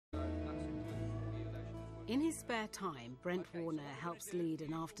In his spare time, Brent Warner helps lead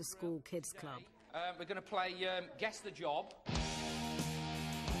an after-school kids club. We're going to play Guess the Job.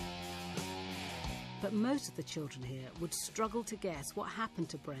 But most of the children here would struggle to guess what happened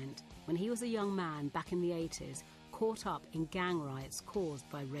to Brent when he was a young man back in the 80s, caught up in gang riots caused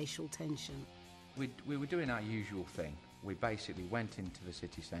by racial tension. We were doing our usual thing. We basically went into the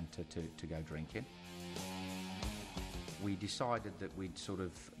city centre to go drinking. We decided that we'd sort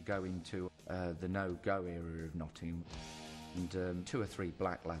of go into the no-go area of Nottingham. And 2 or 3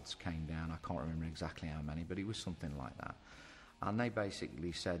 black lads came down. I can't remember exactly how many, but it was something like that. And they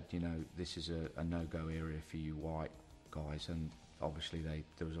basically said, you know, this is a no-go area for you white guys. And obviously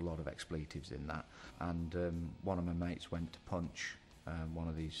there was a lot of expletives in that. And one of my mates went to punch one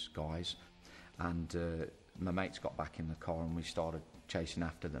of these guys. And my mates got back in the car and we started chasing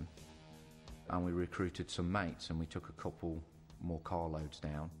after them. And we recruited some mates and we took a couple more carloads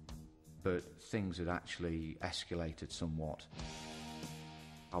down. But things had actually escalated somewhat.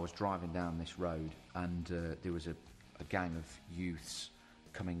 I was driving down this road and there was a gang of youths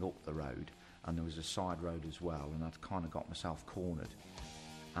coming up the road, and there was a side road as well, and I'd kind of got myself cornered.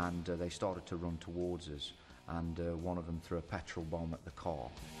 And they started to run towards us, and one of them threw a petrol bomb at the car.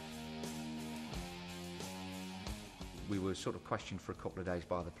 We were sort of questioned for a couple of days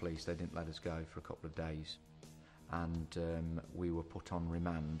by the police. They didn't let us go for a couple of days, and we were put on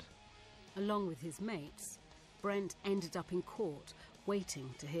remand. Along with his mates, Brent ended up in court,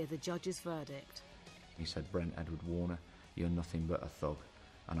 waiting to hear the judge's verdict. He said, "Brent Edward Warner, you're nothing but a thug,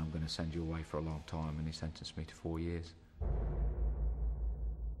 and I'm going to send you away for a long time," and he sentenced me to 4 years.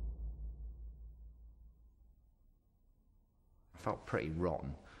 I felt pretty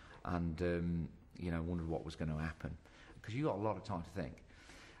rotten and, you know, wondered what was going to happen, because you got a lot of time to think.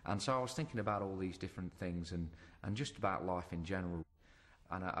 And so I was thinking about all these different things and just about life in general.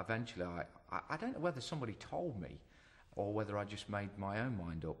 And eventually, I don't know whether somebody told me or whether I just made my own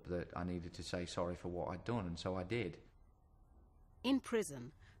mind up that I needed to say sorry for what I'd done, and so I did. In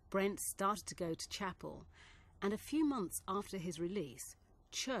prison, Brent started to go to chapel, and a few months after his release,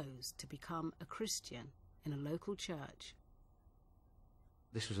 chose to become a Christian in a local church.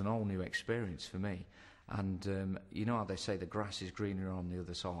 This was an all new experience for me, and you know how they say the grass is greener on the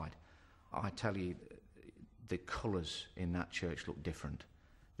other side? I tell you, the colours in that church looked different.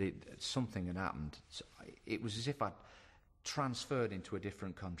 Something had happened. It was as if I'd transferred into a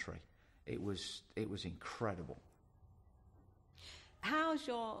different country. It was incredible. How's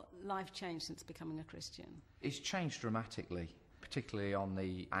your life changed since becoming a Christian? It's changed dramatically, particularly on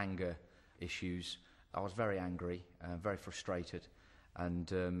the anger issues. I was very angry, very frustrated, and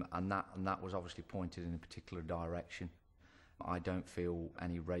that was obviously pointed in a particular direction. I don't feel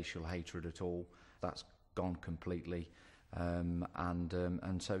any racial hatred at all. That's gone completely.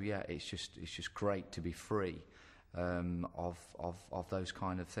 And so yeah, it's just great to be free of those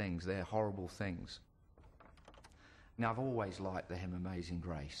kind of things. They're horrible things. Now, I've always liked the hymn Amazing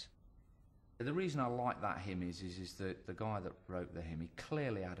Grace. The reason I like that hymn is that the guy that wrote the hymn, he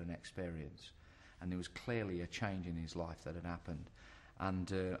clearly had an experience, and there was clearly a change in his life that had happened,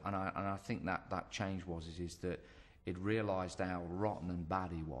 and I think that change is that it realised how rotten and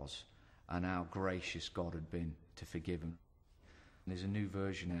bad he was, and how gracious God had been to forgive him. There's a new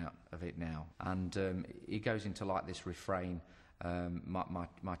version out of it now, and it goes into like this refrain,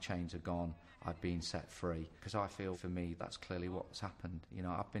 my chains are gone, I've been set free. Because I feel, for me, that's clearly what's happened. You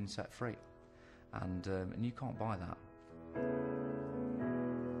know, I've been set free, and you can't buy that.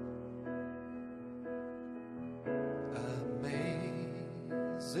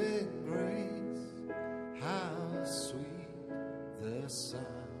 Amazing grace, how sweet the sound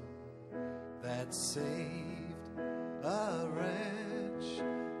that saved a wretch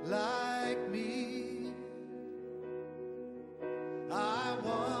like me. I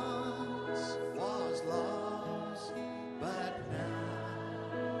once was lost, but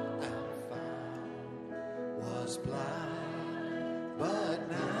now I'm found. Was blind, but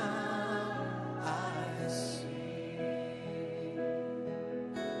now I see.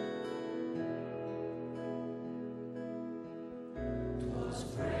 'Twas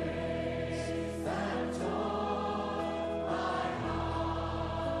grace that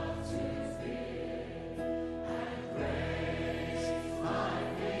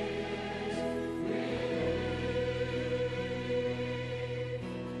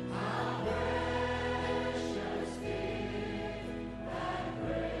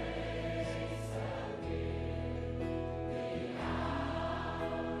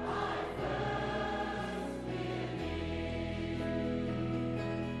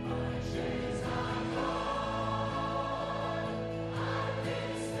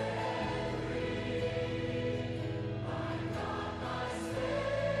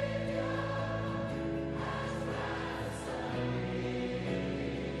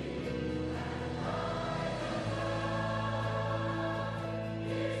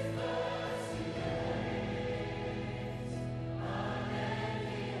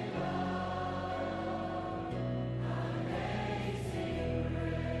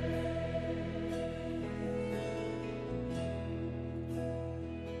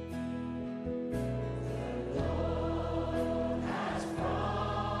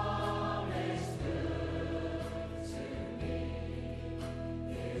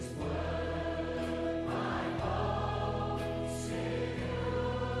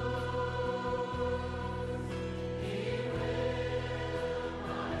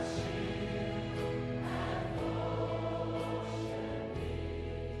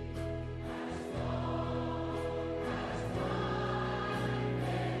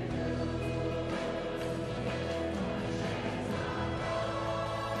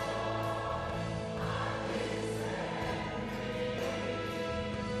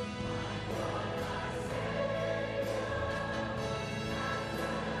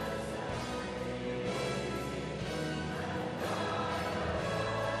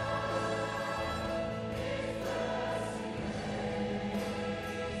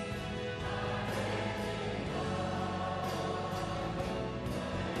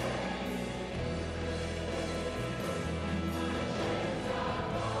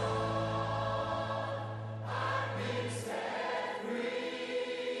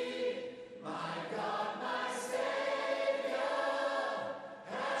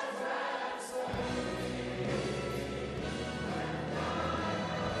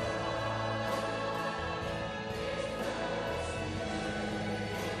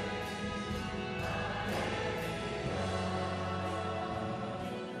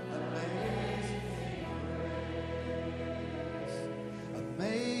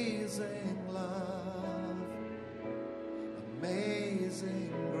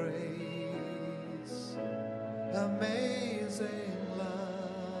amazing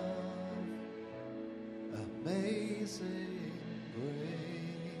love, amazing grace.